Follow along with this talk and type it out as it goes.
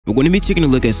We're going to be taking a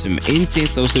look at some insane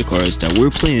subset cars that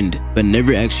were planned but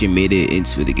never actually made it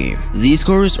into the game. These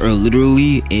cars are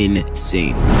literally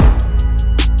insane.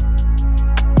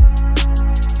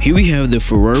 Here we have the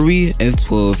Ferrari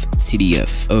F12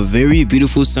 TDF, a very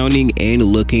beautiful sounding and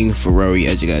looking Ferrari,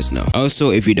 as you guys know.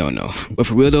 Also, if you don't know, but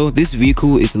for real though, this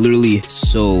vehicle is literally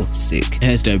so sick. It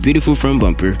has that beautiful front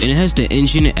bumper and it has the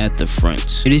engine at the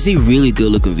front. It is a really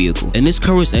good looking vehicle, and this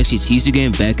car was actually teased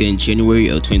again back in January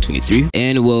of 2023.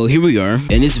 And well, here we are,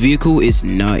 and this vehicle is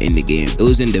not in the game. It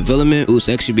was in development. It was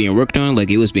actually being worked on, like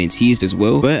it was being teased as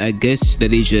well, but I guess that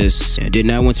they just did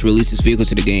not want to release this vehicle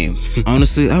to the game.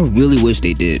 Honestly, I really wish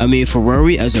they did. I mean,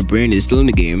 Ferrari as a brand is still in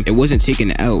the game. It wasn't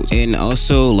taken out, and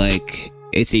also like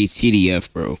it's a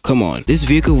TDF, bro. Come on, this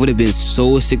vehicle would have been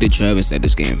so sick to drive inside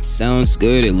this game. Sounds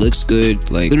good, it looks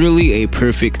good, like literally a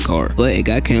perfect car, but it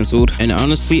got canceled, and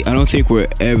honestly I don't think we're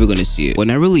ever gonna see it. Well,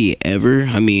 not really ever.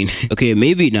 I mean, okay,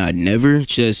 maybe not never,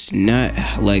 just not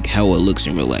like how it looks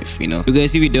in real life, you know. You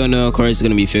guys, if you don't know, cars are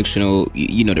gonna be fictional,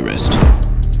 you know the rest.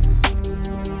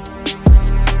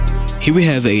 Here we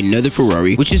have another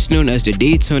Ferrari, which is known as the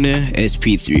Daytona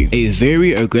SP3, a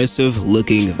very aggressive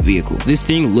looking vehicle. This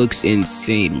thing looks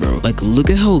insane, bro. Like,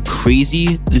 look at how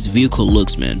crazy this vehicle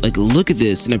looks, man. Like, look at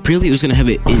this, and apparently it was gonna have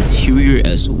an interior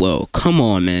as well. Come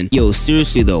on, man. Yo,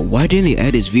 seriously though, why didn't they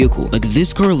add this vehicle? Like,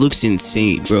 this car looks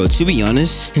insane, bro. To be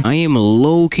honest, I am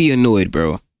low-key annoyed,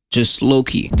 bro. Just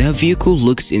low-key. That vehicle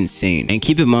looks insane. And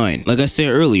keep in mind, like I said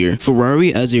earlier,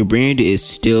 Ferrari as a brand is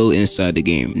still inside the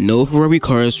game. No Ferrari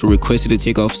cars were requested to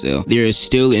take off sale. They are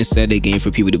still inside the game for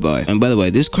people to buy. And by the way,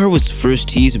 this car was first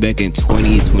teased back in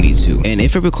 2022. And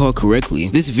if I recall correctly,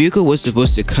 this vehicle was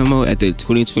supposed to come out at the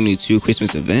 2022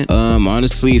 Christmas event.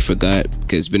 Honestly, forgot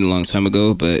because it's been a long time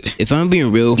ago. But if I'm being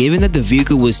real, given that the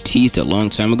vehicle was teased a long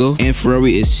time ago and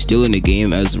Ferrari is still in the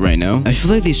game as of right now, I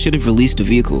feel like they should have released the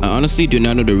vehicle. I honestly do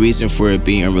not know the reason for it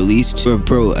being unreleased, but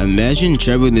bro, imagine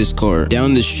driving this car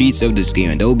down the streets of this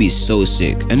game. That would be so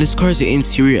sick. And this car's the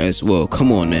interior as well.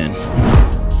 Come on, man.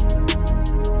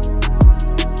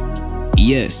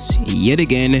 Yes, yet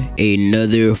again,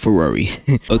 another Ferrari.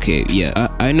 Okay, yeah,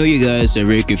 I know you guys are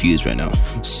very confused right now.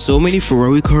 So many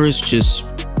Ferrari cars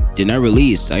just did not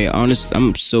release.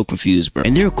 I'm so confused, bro.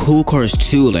 And they're cool cars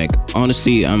too. Like,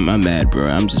 honestly, I'm mad, bro.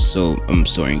 I'm so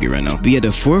angry right now. But yeah,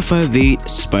 the 458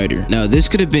 Spider. Now, this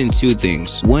could have been two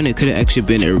things. One, it could have actually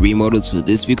been a remodel to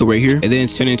this vehicle right here, and then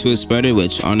turned into a Spider,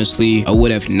 which honestly I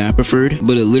would have not preferred.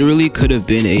 But it literally could have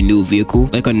been a new vehicle,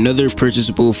 like another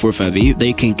purchasable 458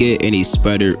 they can get in a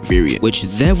Spider variant, which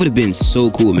that would have been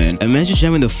so cool, man. Imagine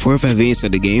driving the 458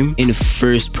 inside the game in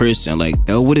first person. Like,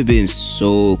 that would have been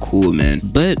so cool, man.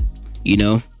 But you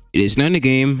know, it is not in the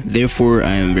game, therefore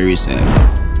I am very sad.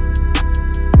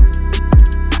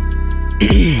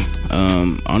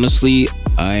 Honestly,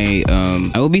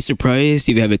 I would be surprised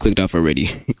if you haven't clicked off already.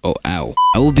 Oh, ow.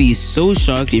 I will be so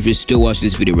shocked if you're still watching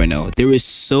this video right now. There is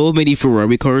so many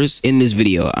Ferrari cars in this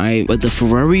video. But the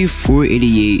Ferrari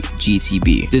 488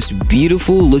 GTB, this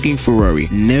beautiful looking Ferrari,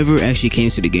 never actually came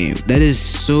to the game. That is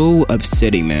so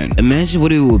upsetting, man. Imagine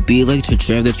what it would be like to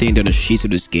drive that thing down the streets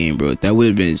of this game, bro. That would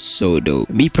have been so dope.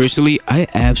 Me personally, I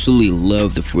absolutely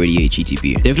love the 488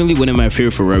 GTB. Definitely one of my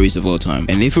favorite Ferraris of all time.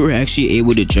 And if we were actually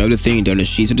able to drive the thing down the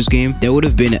streets of this game, that would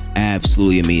have been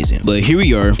absolutely amazing. But here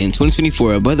we are in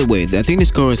 2024. By the way, I think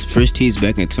this car was first teased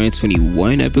back in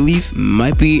 2021, I believe.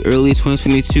 Might be early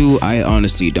 2022. I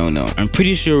honestly don't know. I'm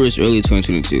pretty sure it's early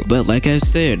 2022. But like I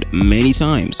said many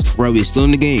times, Ferrari is still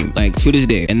in the game, like to this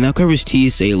day. And that car was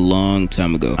teased a long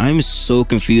time ago. I'm so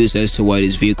confused as to why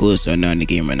these vehicles are not in the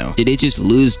game right now. Did they just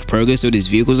lose progress of these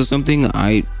vehicles or something?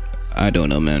 I don't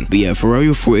know, man. But yeah,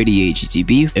 Ferrari 488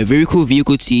 GTB, a very cool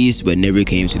vehicle teased but never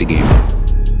came to the game.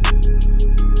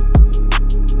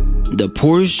 The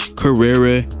Porsche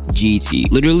Carrera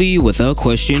GT. Literally, without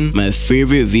question, my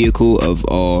favorite vehicle of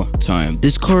all time.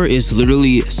 This car is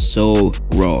literally so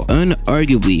raw.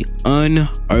 Unarguably,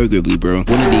 bro,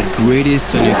 one of the greatest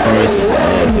Sunday cars of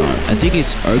all time. I think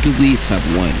it's arguably top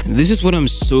 1. This is what I'm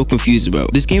so confused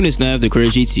about. This game does not have the Carrera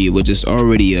GT, which is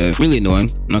already really annoying.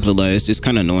 Not gonna lie, it's just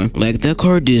kind of annoying. Like, that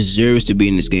car deserves to be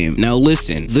in this game. Now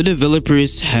listen, the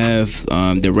developers have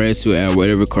the right to add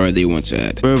whatever car they want to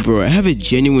add. Bro, I have a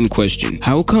genuine question.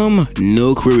 How come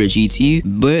no Carrera GT,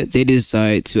 but they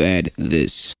decide to add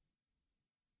this?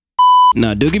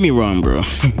 Nah, don't get me wrong, bro.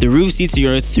 The Roof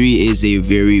CTR3 is a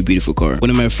very beautiful car. One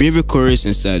of my favorite cars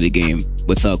inside the game,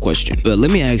 without question. But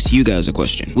let me ask you guys a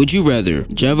question. Would you rather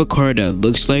drive a car that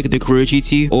looks like the Carrera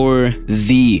GT or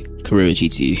the Carrera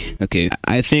GT? Okay,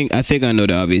 I think I know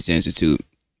the obvious answer to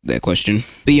that question.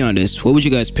 Be honest, what would you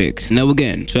guys pick? Now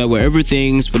again, try whatever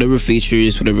things, whatever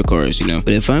features, whatever cars, you know.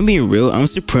 But if I'm being real, I'm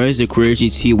surprised the Carrera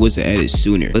GT wasn't added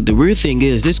sooner. But the weird thing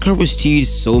is, this car was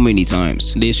teased so many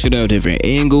times. They showed out different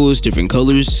angles, different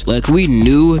colors. Like, we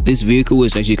knew this vehicle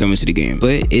was actually coming to the game,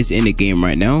 but it's in the game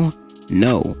right now?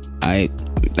 No.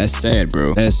 That's sad,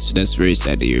 bro. That's very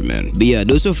sad to hear, man. But yeah,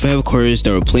 those are 5 cars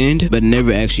that were planned but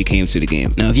never actually came to the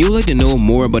game. Now, if you would like to know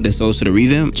more about the South Soda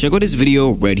revamp, check out this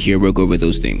video right here where I go over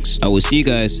those things. I will see you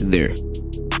guys there.